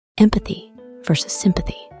Empathy versus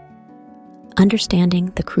Sympathy.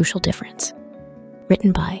 Understanding the Crucial Difference.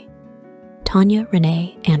 Written by Tonya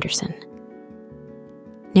Renee Anderson.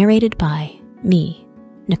 Narrated by me,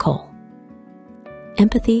 Nicole.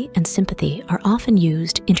 Empathy and sympathy are often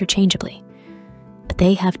used interchangeably, but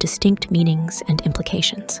they have distinct meanings and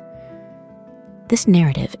implications. This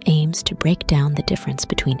narrative aims to break down the difference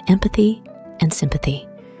between empathy and sympathy,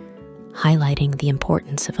 highlighting the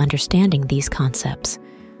importance of understanding these concepts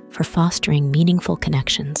for fostering meaningful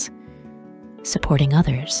connections, supporting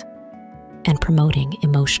others, and promoting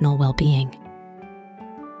emotional well-being.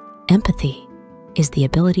 Empathy is the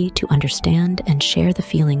ability to understand and share the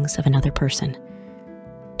feelings of another person,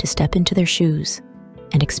 to step into their shoes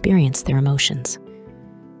and experience their emotions.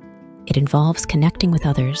 It involves connecting with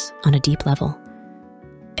others on a deep level,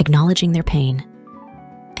 acknowledging their pain,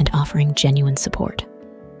 and offering genuine support.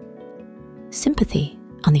 Sympathy,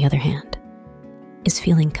 on the other hand, is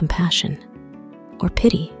feeling compassion or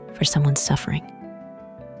pity for someone's suffering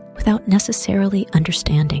without necessarily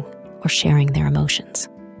understanding or sharing their emotions.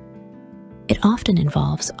 It often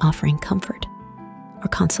involves offering comfort or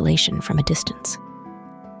consolation from a distance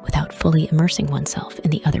without fully immersing oneself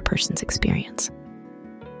in the other person's experience.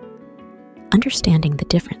 Understanding the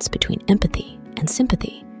difference between empathy and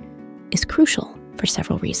sympathy is crucial for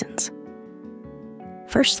several reasons.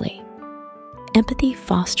 Firstly, empathy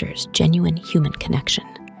fosters genuine human connection.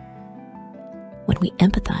 When we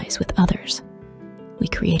empathize with others, we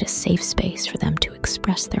create a safe space for them to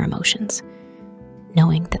express their emotions,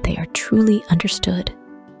 knowing that they are truly understood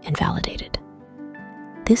and validated.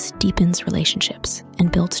 This deepens relationships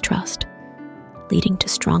and builds trust, leading to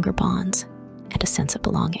stronger bonds and a sense of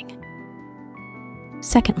belonging.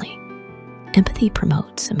 Secondly, empathy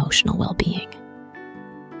promotes emotional well-being.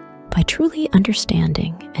 By truly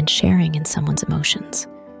understanding and sharing in someone's emotions,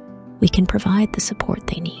 we can provide the support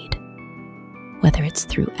they need, whether it's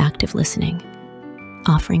through active listening,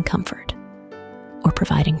 offering comfort, or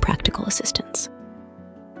providing practical assistance.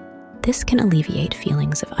 This can alleviate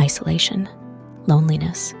feelings of isolation,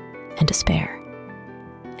 loneliness, and despair,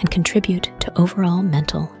 and contribute to overall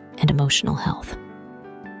mental and emotional health.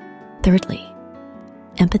 Thirdly,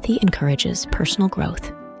 empathy encourages personal growth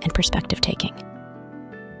and perspective-taking.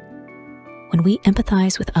 When we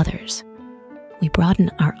empathize with others, we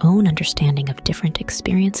broaden our own understanding of different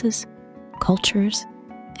experiences, cultures,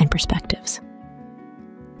 and perspectives.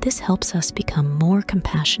 This helps us become more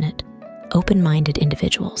compassionate, open-minded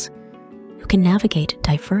individuals who can navigate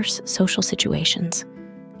diverse social situations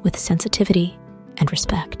with sensitivity and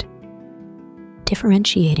respect.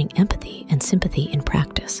 Differentiating empathy and sympathy in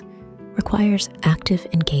practice requires active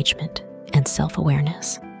engagement and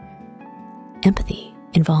self-awareness. Empathy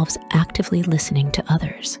involves actively listening to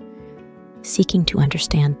others, seeking to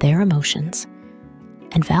understand their emotions,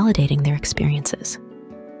 and validating their experiences.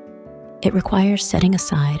 It requires setting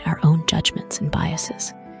aside our own judgments and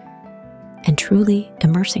biases, and truly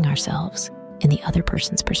immersing ourselves in the other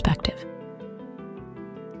person's perspective.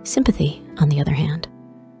 Sympathy, on the other hand,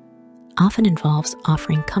 often involves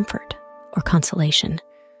offering comfort or consolation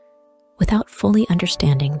without fully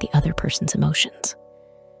understanding the other person's emotions.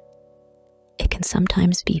 It can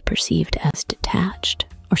sometimes be perceived as detached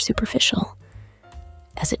or superficial,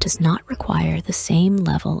 as it does not require the same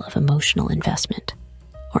level of emotional investment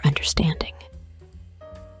or understanding.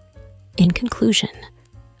 In conclusion,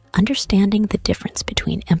 understanding the difference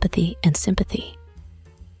between empathy and sympathy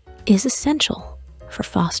is essential for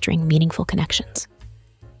fostering meaningful connections,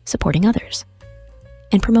 supporting others,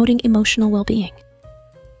 and promoting emotional well-being.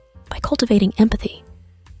 By cultivating empathy,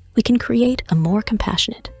 we can create a more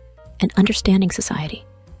compassionate and understanding society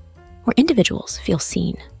where individuals feel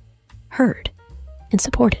seen, heard, and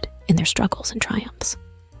supported in their struggles and triumphs.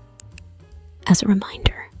 As a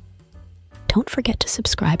reminder, don't forget to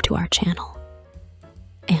subscribe to our channel,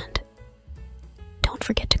 and don't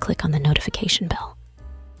forget to click on the notification bell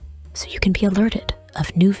so you can be alerted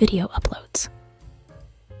of new video uploads.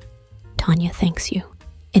 Tonya thanks you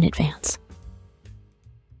in advance.